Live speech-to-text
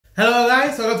Hello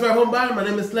guys, welcome to my home bar. My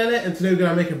name is Lele and today we're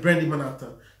gonna make a brandy Manhattan.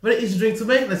 Very easy drink to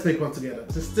make, let's make one together.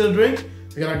 It's a still drink.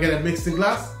 We're gonna get a mixing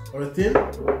glass or a tin.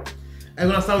 I'm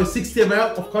gonna start with 60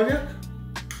 ml of cognac.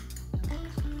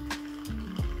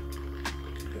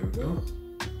 There we go.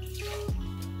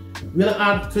 We're gonna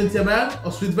add 20 ml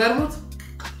of sweet vermouth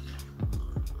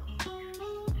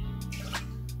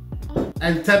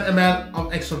and 10 ml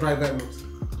of extra dry vermouth.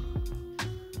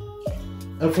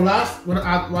 And for last, we're gonna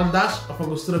add 1 dash of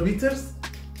Angostura Bitters.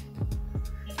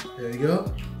 There we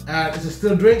go. And it's a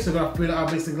still drink, so we're gonna fill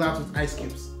our mixing glass with ice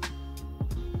cubes.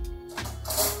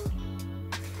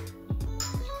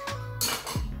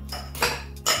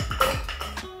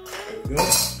 There we go.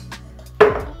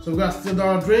 So we're gonna stir down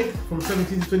our drink from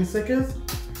 17 to 20 seconds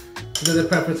to get the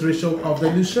perfect ratio of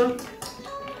dilution.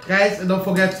 Guys, and don't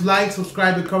forget to like,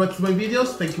 subscribe, and comment to my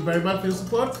videos. Thank you very much for your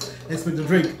support. Let's make the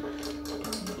drink.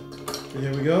 And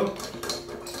here we go.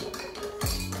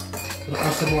 We'll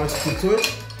add some more ice cube to it.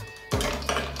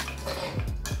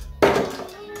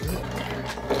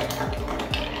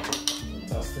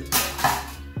 Fantastic.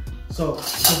 So,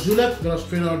 for julep, we're gonna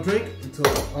strain our drink into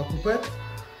our coupette.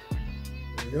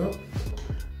 There we go.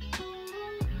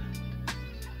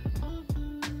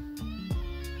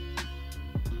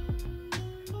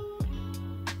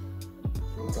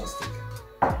 Fantastic.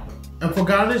 And for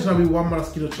garnish, there'll be 1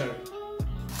 Maraschino Cherry.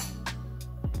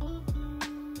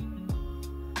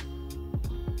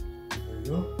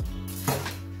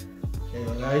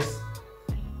 Okay guys,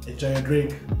 enjoy your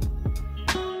drink.